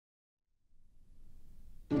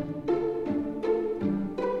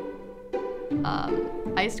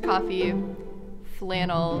Iced coffee,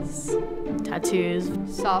 flannels, tattoos,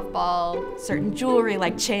 softball, certain jewelry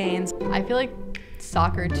like chains. I feel like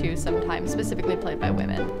soccer too sometimes, specifically played by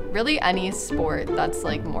women. Really any sport that's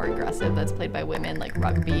like more aggressive that's played by women, like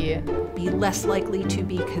rugby. Be less likely to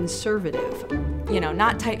be conservative. You know,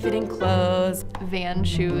 not tight-fitting clothes. Van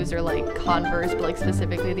shoes or like Converse, but like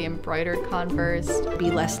specifically the embroidered Converse.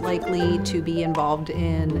 Be less likely to be involved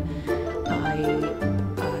in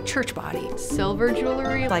a church body. Silver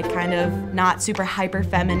jewelry. Like kind of not super hyper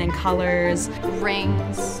feminine colors.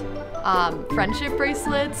 Rings. Friendship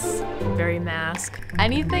bracelets. Very mask.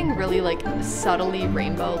 Anything really like subtly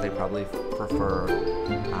rainbow. They probably prefer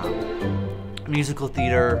musical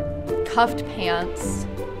theater. Cuffed pants.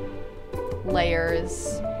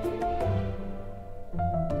 Layers.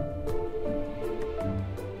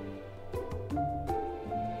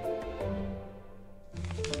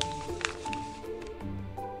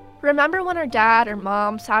 Remember when our dad or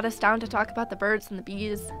mom sat us down to talk about the birds and the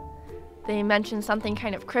bees? They mentioned something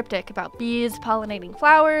kind of cryptic about bees pollinating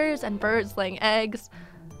flowers and birds laying eggs.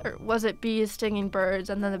 Or was it bees stinging birds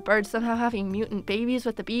and then the birds somehow having mutant babies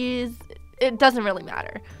with the bees? It doesn't really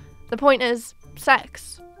matter. The point is,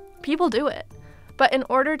 sex. People do it. But in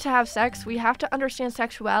order to have sex, we have to understand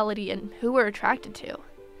sexuality and who we're attracted to.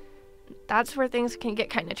 That's where things can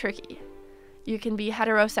get kind of tricky. You can be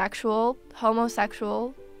heterosexual,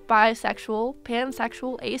 homosexual, bisexual,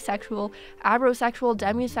 pansexual, asexual, abrosexual,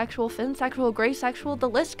 demisexual, finsexual, graysexual, the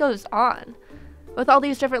list goes on. With all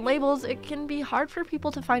these different labels, it can be hard for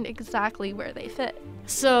people to find exactly where they fit.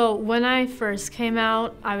 So when I first came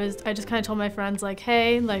out, I just kind of told my friends like,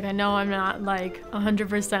 hey, like I know I'm not like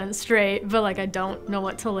 100% straight, but like I don't know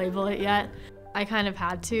what to label it yet. I kind of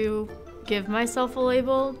had to give myself a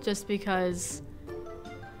label just because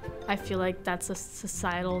I feel like that's a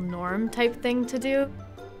societal norm type thing to do.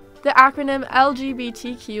 The acronym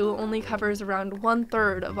LGBTQ only covers around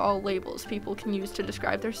 1/3 of all labels people can use to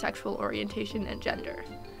describe their sexual orientation and gender.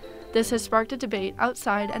 This has sparked a debate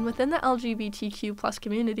outside and within the LGBTQ+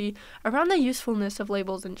 community around the usefulness of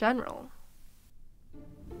labels in general.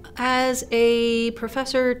 As a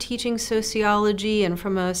professor teaching sociology and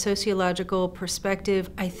from a sociological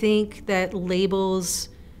perspective, I think that labels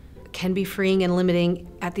can be freeing and limiting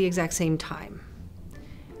at the exact same time.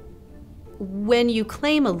 When you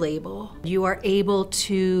claim a label, you are able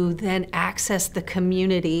to then access the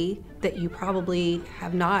community that you probably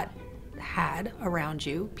have not had around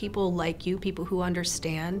you. People like you, people who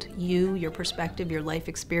understand you, your perspective, your life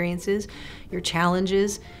experiences, your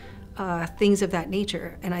challenges, things of that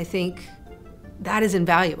nature. And I think that is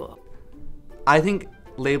invaluable. I think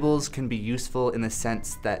labels can be useful in the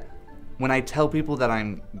sense that when I tell people that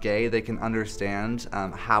I'm gay, they can understand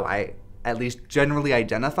how I at least generally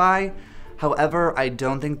identify. However, I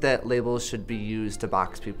don't think that labels should be used to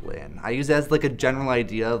box people in. I use it as like a general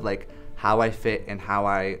idea of like how I fit and how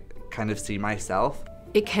I kind of see myself.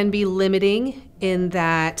 It can be limiting in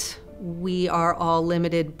that we are all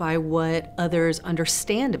limited by what others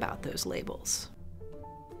understand about those labels.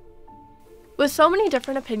 With so many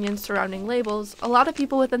different opinions surrounding labels, a lot of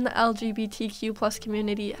people within the LGBTQ+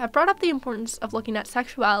 community have brought up the importance of looking at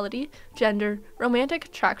sexuality, gender, romantic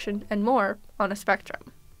attraction, and more on a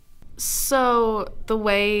spectrum. So the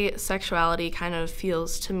way sexuality kind of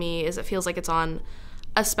feels to me is it feels like it's on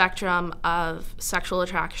a spectrum of sexual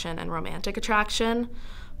attraction and romantic attraction.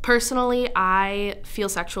 Personally, I feel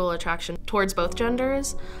sexual attraction towards both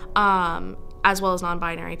genders, as well as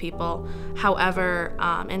non-binary people. However,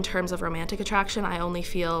 in terms of romantic attraction, I only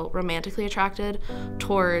feel romantically attracted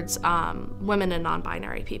towards women and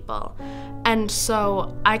non-binary people. And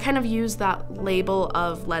so I kind of use that label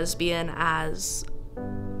of lesbian as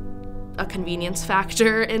a convenience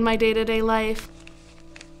factor in my day-to-day life.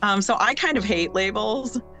 So I kind of hate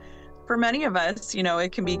labels. For many of us, you know,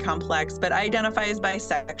 it can be complex, but I identify as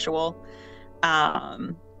bisexual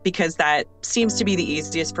because that seems to be the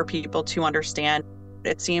easiest for people to understand.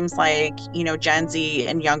 It seems like, you know, Gen Z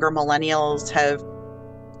and younger millennials have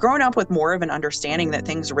grown up with more of an understanding that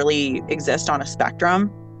things really exist on a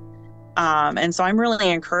spectrum. And so I'm really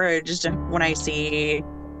encouraged when I see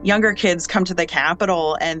younger kids come to the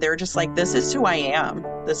Capitol and they're just like, this is who I am.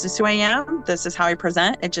 This is who I am. This is how I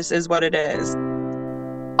present. It just is what it is.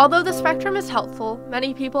 Although the spectrum is helpful,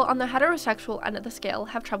 many people on the heterosexual end of the scale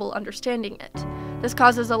have trouble understanding it. This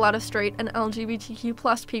causes a lot of straight and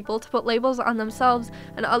LGBTQ+ people to put labels on themselves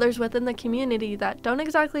and others within the community that don't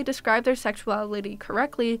exactly describe their sexuality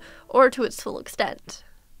correctly or to its full extent.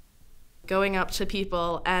 Going up to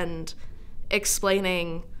people and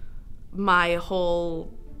explaining my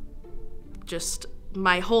whole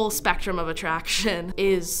spectrum of attraction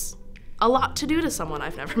is a lot to do to someone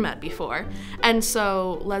I've never met before. And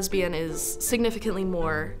so lesbian is significantly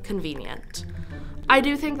more convenient. I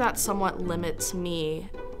do think that somewhat limits me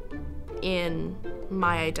in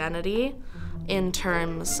my identity in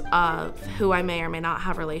terms of who I may or may not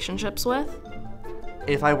have relationships with.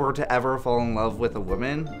 If I were to ever fall in love with a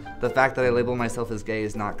woman, the fact that I label myself as gay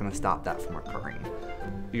is not going to stop that from occurring.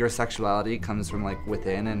 Your sexuality comes from like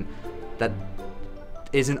within, and that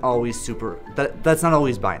isn't always that's not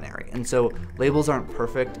always binary. And so labels aren't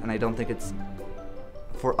perfect, and I don't think it's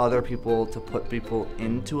for other people to put people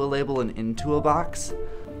into a label and into a box.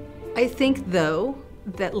 I think, though,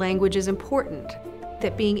 that language is important,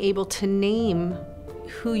 that being able to name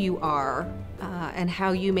who you are and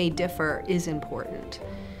how you may differ is important.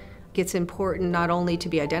 It's important not only to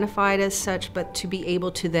be identified as such, but to be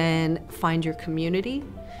able to then find your community,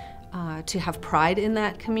 to have pride in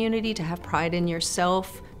that community, to have pride in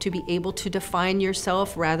yourself, to be able to define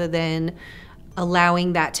yourself rather than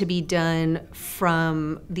allowing that to be done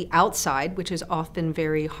from the outside, which is often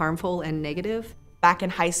very harmful and negative. Back in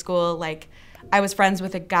high school, like, I was friends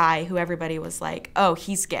with a guy who everybody was like, oh,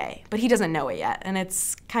 he's gay, but he doesn't know it yet. And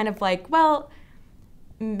it's kind of like, well,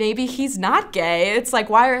 maybe he's not gay. It's like,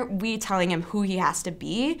 why are we telling him who he has to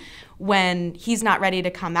be when he's not ready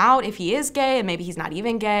to come out if he is gay, and maybe he's not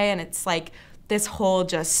even gay? And it's like this whole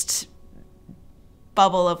just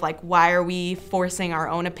bubble of like, why are we forcing our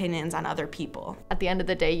own opinions on other people? At the end of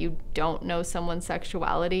the day, you don't know someone's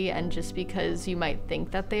sexuality, and just because you might think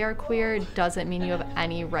that they are queer doesn't mean you have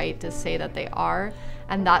any right to say that they are.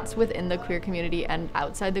 And that's within the queer community and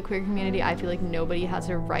outside the queer community. I feel like nobody has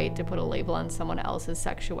a right to put a label on someone else's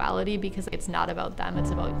sexuality, because it's not about them,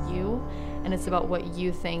 it's about you, and it's about what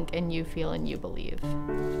you think and you feel and you believe.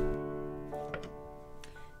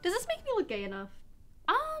 Does this make me look gay enough?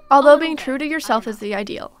 Although being true to yourself is the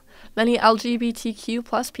ideal, many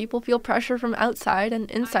LGBTQ+ people feel pressure from outside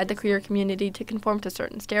and inside the queer community to conform to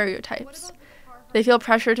certain stereotypes. They feel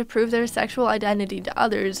pressure to prove their sexual identity to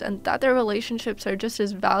others and that their relationships are just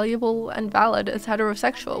as valuable and valid as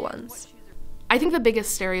heterosexual ones. I think the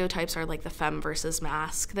biggest stereotypes are like the femme versus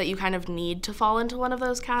masc, that you kind of need to fall into one of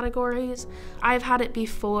those categories. I've had it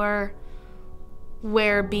before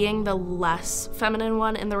where being the less feminine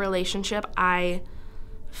one in the relationship, I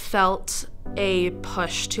felt a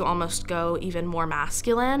push to almost go even more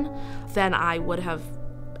masculine than I would have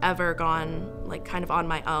ever gone like kind of on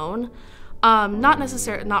my own.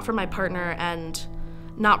 Not from my partner, and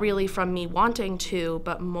not really from me wanting to,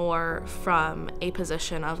 but more from a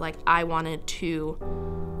position of like, I wanted to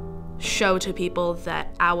show to people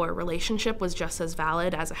that our relationship was just as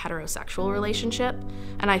valid as a heterosexual relationship.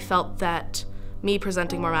 And I felt that me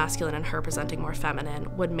presenting more masculine and her presenting more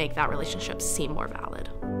feminine would make that relationship seem more valid.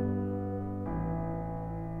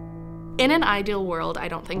 In an ideal world, I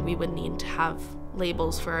don't think we would need to have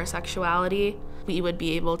labels for our sexuality. We would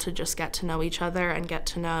be able to just get to know each other and get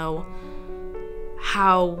to know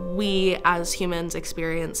how we as humans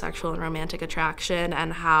experience sexual and romantic attraction,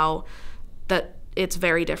 and how that it's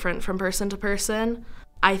very different from person to person.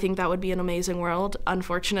 I think that would be an amazing world.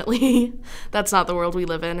 Unfortunately, that's not the world we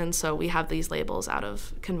live in, and so we have these labels out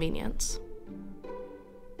of convenience.